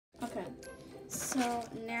Okay, so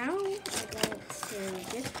now I'm going to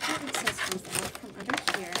get the accessories out from under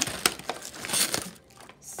here.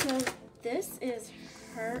 So this is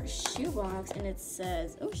her shoebox, and it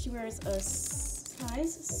says, oh, she wears a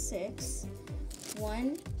size 6,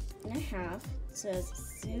 1.5. It says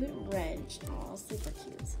Suit Reg. Oh, super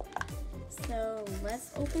cute. So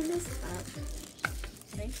let's open this up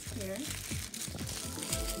right here.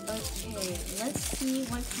 Okay, let's see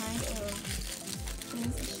what kind of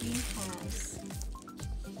things she has.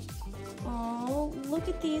 Oh, look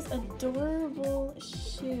at these adorable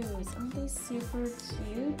shoes. Aren't they super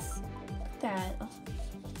cute? Look at that. Oh,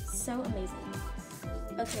 so amazing.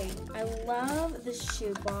 Okay, I love the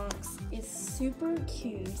shoe box. It's super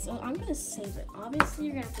cute. So I'm gonna save it. Obviously,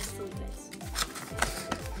 you're gonna have to save it.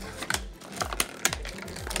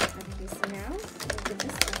 Okay, so now we'll get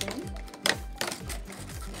this open.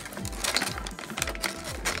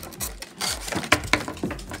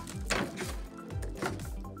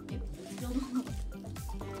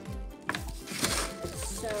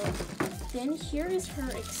 So then here is her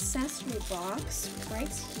accessory box right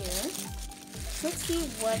here. Let's see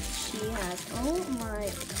what she has. Oh my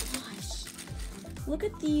gosh. Look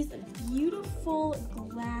at these beautiful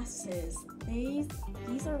glasses. These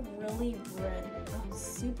are really red. Oh,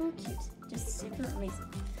 super cute. Just super amazing.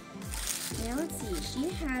 Now let's see. She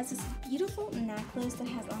has this beautiful necklace that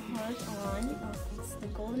has a heart on. Oh, it's the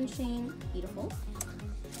golden chain. Beautiful.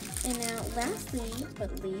 And now lastly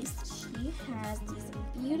but least, she has these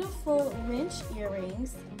beautiful wrench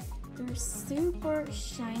earrings. They're super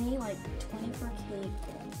shiny, like 24K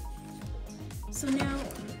gold. So now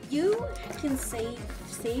you can save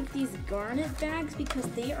these garnet bags because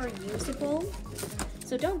they are usable.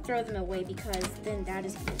 So don't throw them away because then that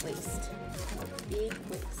is a waste. A big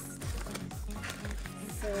waste.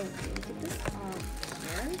 So let me get this off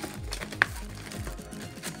here.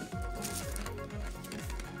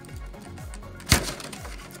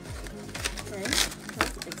 Okay,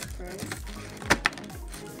 plastics first.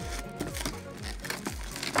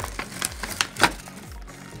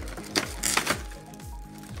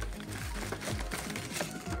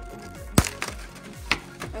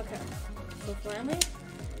 Okay, so finally,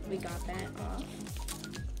 we got that off.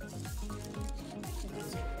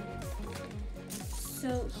 So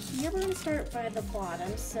here we're going to start by the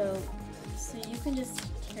bottom, so you can just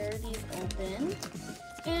tear these open,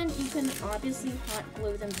 and you can obviously hot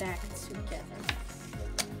glue them back together.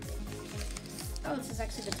 Oh, this is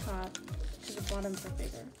actually the top, because the bottoms are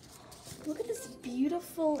bigger. Look at this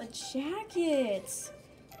beautiful jacket!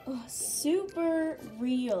 Oh, super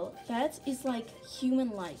real. That is like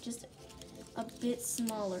human-like, just a bit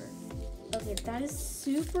smaller. Okay, that is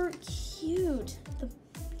super cute.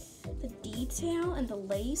 The detail and the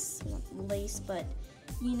lace, not lace, but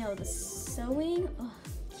you know, the sewing, oh,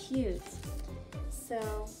 cute. So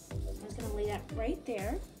I'm just gonna lay that right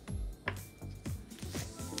there.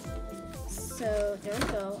 So there we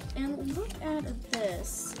go. And look at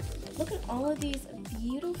this. Look at all of these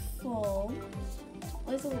beautiful,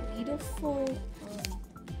 I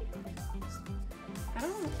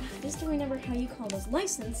just don't remember how you call those,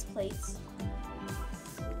 license plates.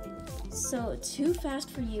 So Too Fast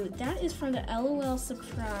For You, that is from the LOL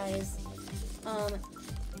Surprise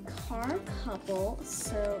car couple.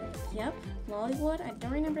 So yep, Lollywood, I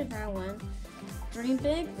don't remember that one. Dream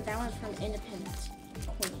Big, that one's from Independent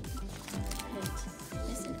Queen.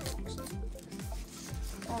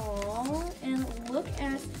 Aww, and look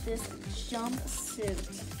at this jumpsuit.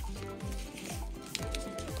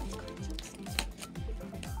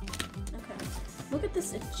 Okay, look at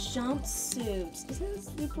this jumpsuit. Isn't it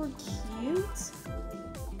super cute?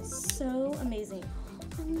 So amazing.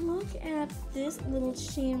 And look at this little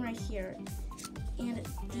chain right here. And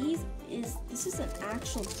this is an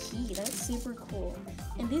actual key. That's super cool.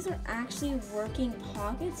 And these are actually working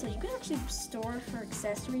pockets, so you can actually store her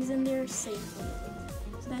accessories in there safely.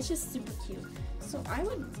 So that's just super cute. So I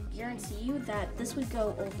would guarantee you that this would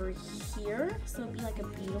go over here, so it'd be like a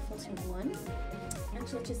beautiful 2-in-1.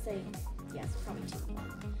 Actually, let's just say, yes, probably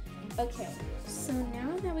 2-in-1. Okay, so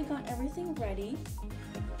now that we got everything ready,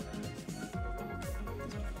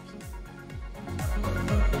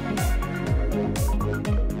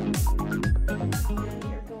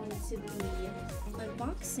 we're going to be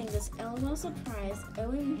unboxing this LOL Surprise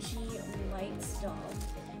O.M.G. Lights doll.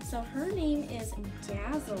 So her name is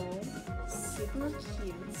Dazzle, super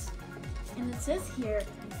cute. And it says here,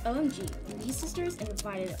 O.M.G. We sisters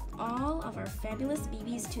invited all of our fabulous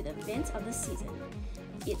BBs to the event of the season.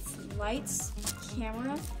 It's lights,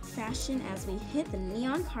 camera, fashion as we hit the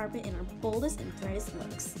neon carpet in our boldest and brightest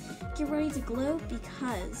looks. Get ready to glow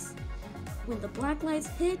because When the black lights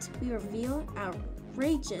hit, we reveal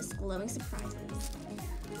outrageous glowing surprises.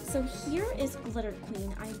 So here is Glitter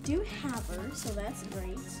Queen. I do have her, so that's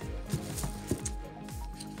great.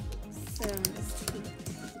 So let's take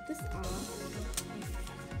this off.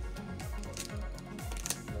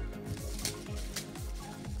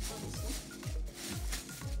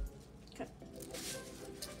 Okay.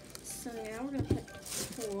 So now we're gonna put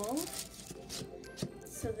Cool.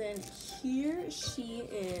 So then here she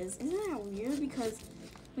is. Isn't that weird? Because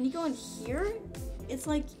when you go in here, it's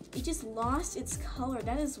like it just lost its color.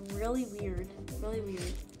 That is really weird. Really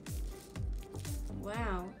weird.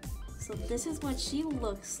 Wow. So this is what she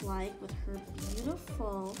looks like with her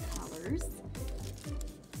beautiful colors.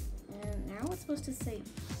 And now it's supposed to say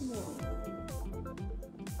cool.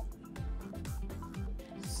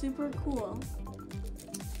 Super cool.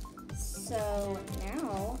 So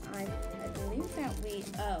now I believe that we,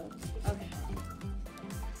 oh, okay.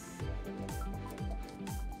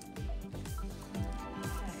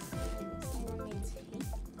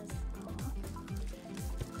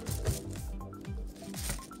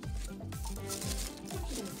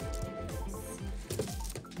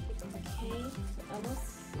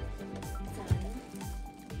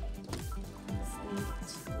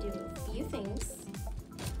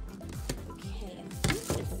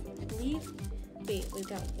 Wait, we've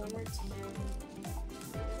got one more two.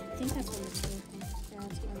 I think that's one more two. Yeah,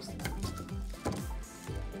 that's one more two.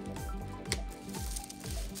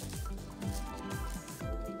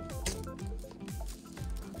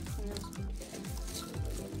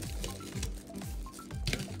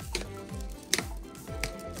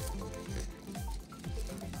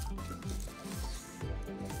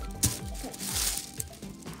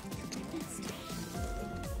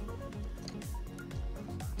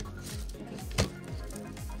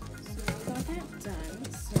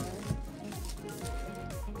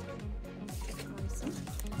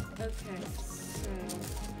 Okay, so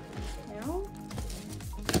now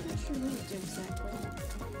I'm not sure what to do exactly.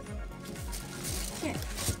 Okay.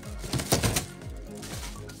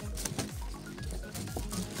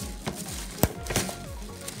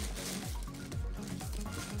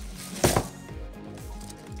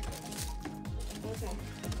 Okay.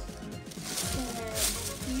 So now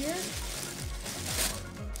here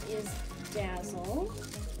is Dazzle.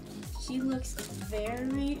 She looks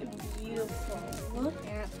very beautiful. Look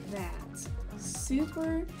at that.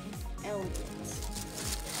 Super elegant.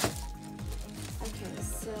 Okay,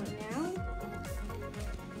 so now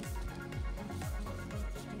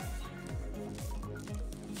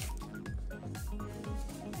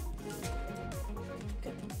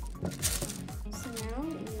good. So now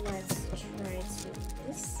let's try to do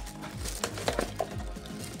this.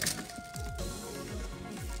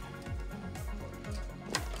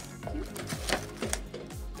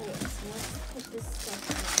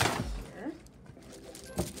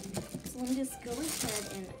 Let me just go ahead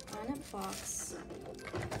and unbox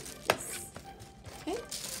this. Okay,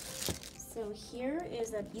 so here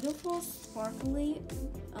is a beautiful sparkly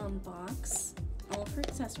box. All of her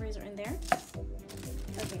accessories are in there.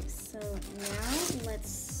 Okay, so now let's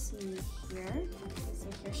see here. So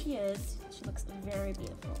here she is. She looks very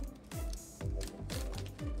beautiful.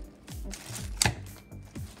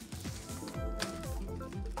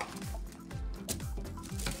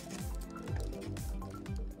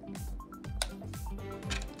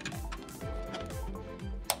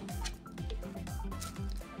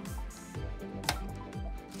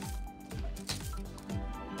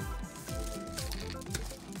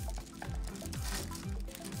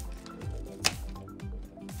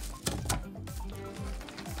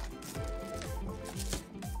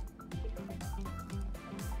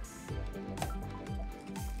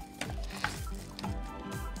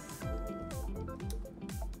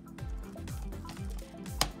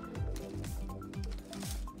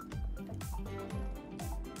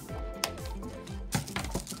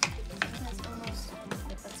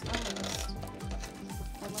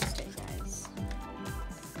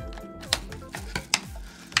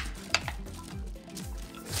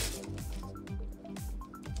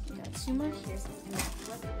 Two more here, so I'm gonna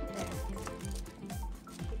flip it back.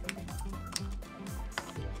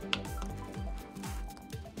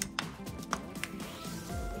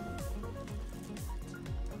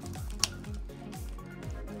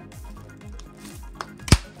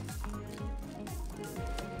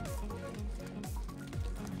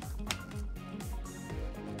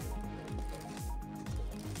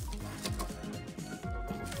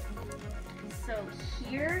 So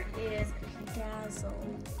here is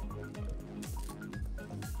Dazzle.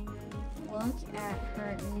 Look at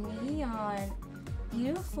her neon,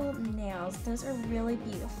 beautiful nails. Those are really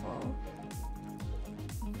beautiful.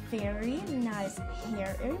 very nice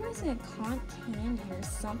hair. It reminds me of cotton candy or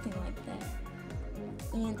something like that.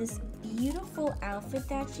 And this beautiful outfit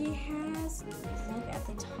that she has, look at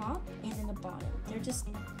the top and in the bottom. They're just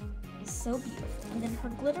so beautiful. And then her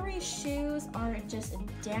glittery shoes are just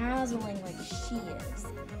dazzling like she is.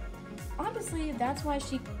 Obviously, that's why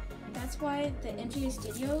the O.M.G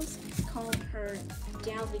Studios called her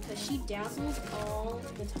Dazzle, because she dazzles all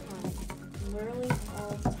the time. Literally all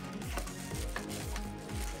the time.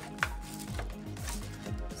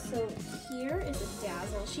 So here is a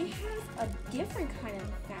Dazzle. She has a different kind of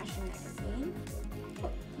fashion magazine.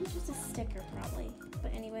 It's just a sticker probably.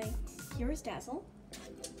 But anyway, here is Dazzle.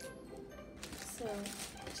 So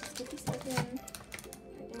just get these open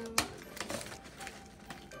right now.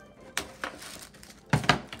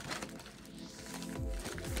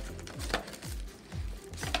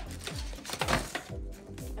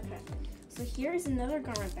 Okay, so here is another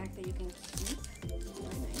garment bag that you can keep. Really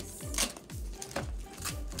nice.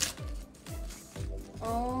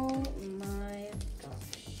 Oh my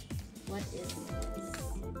gosh, what is this?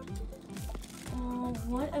 Oh,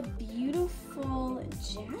 what a beautiful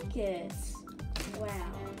jacket.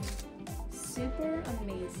 Wow, super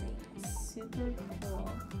amazing, super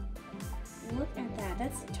cool. Look at that,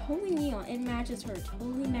 that's totally neon. It matches her,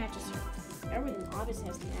 totally matches her. Everything obviously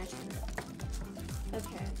has to match her.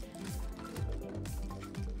 Okay.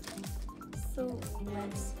 So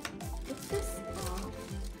let's put this off.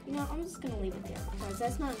 You know, I'm just gonna leave it there because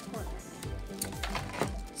that's not important right now.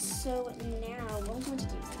 So now what I'm going to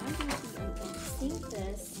do is I'm going to be unboxing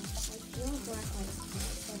this. I feel black lights.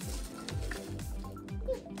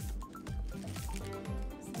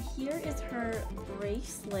 So here is her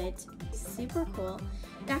bracelet. Super cool.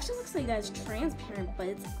 It actually looks like that's transparent, but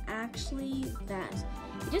it's actually that.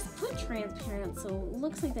 You just put transparent, so it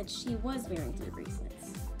looks like that she was wearing 3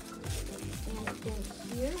 bracelets. And then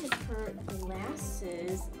here is her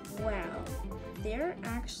glasses. Wow, they're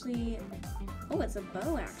actually, oh, it's a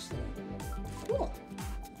bow actually. Cool.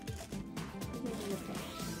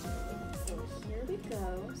 So here we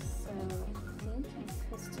go. So I think I'm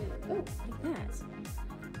supposed to, oh, like that.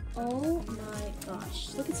 Oh my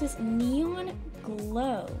gosh, look, it says neon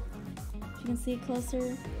glow. If you can see it closer,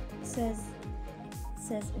 it says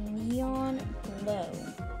neon glow.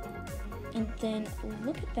 And then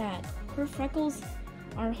look at that, her freckles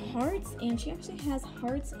are hearts, and she actually has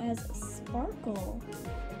hearts as sparkle.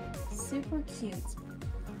 Super cute.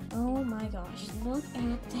 Oh my gosh, look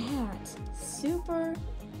at that. Super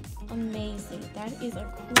amazing. That is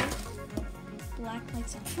a cool black light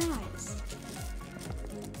surprise.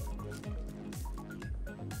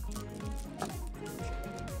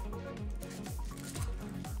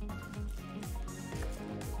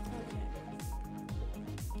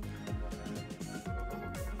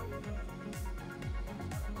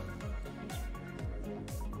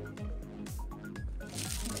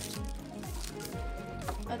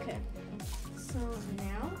 Okay, so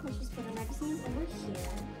now let's just put our magazines over here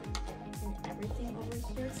and everything over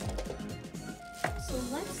here. So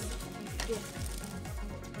let's get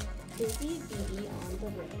Busy Bee on the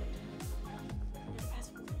road.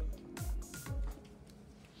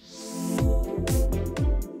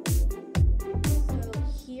 So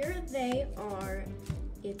here they are.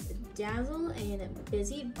 It's Dazzle and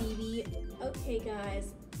Busy Bee. Okay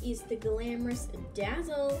guys, it's the glamorous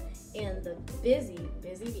Dazzle and the busy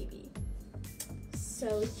Bee.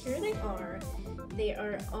 So here they are. They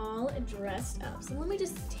are all dressed up. So let me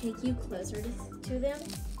just take you closer to them.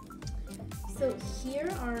 So here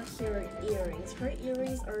are her earrings. Her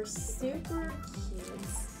earrings are super cute.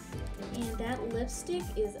 And that lipstick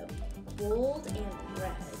is gold and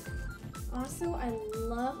red. Also, I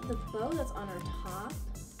love the bow that's on her top.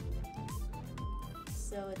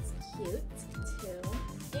 So it's cute too.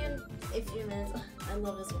 And if you miss, I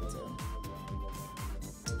love this one too.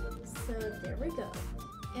 So there we go.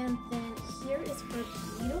 And then here is her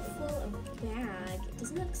beautiful bag.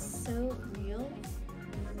 Doesn't it look so real?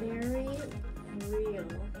 Very real.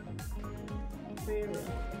 Very real.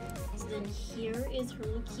 So then here is her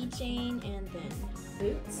little keychain, and then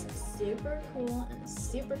boots. Super cool and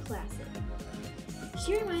super classic.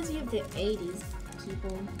 She reminds me of the 80s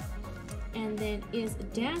people. And then is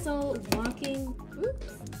Dazzle walking.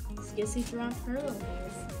 Oops. Guess he dropped her little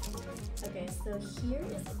things. Okay, so here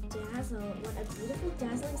is Dazzle. What a beautiful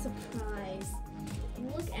dazzling surprise.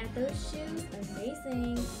 Look at those shoes.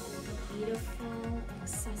 Amazing. Beautiful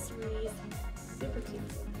accessories. Super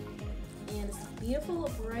cute. And this beautiful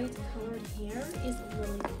bright colored hair is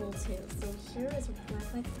really cool too. So here is a black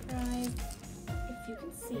light surprise. If you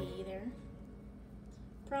can see there.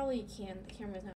 Probably you can. The camera's not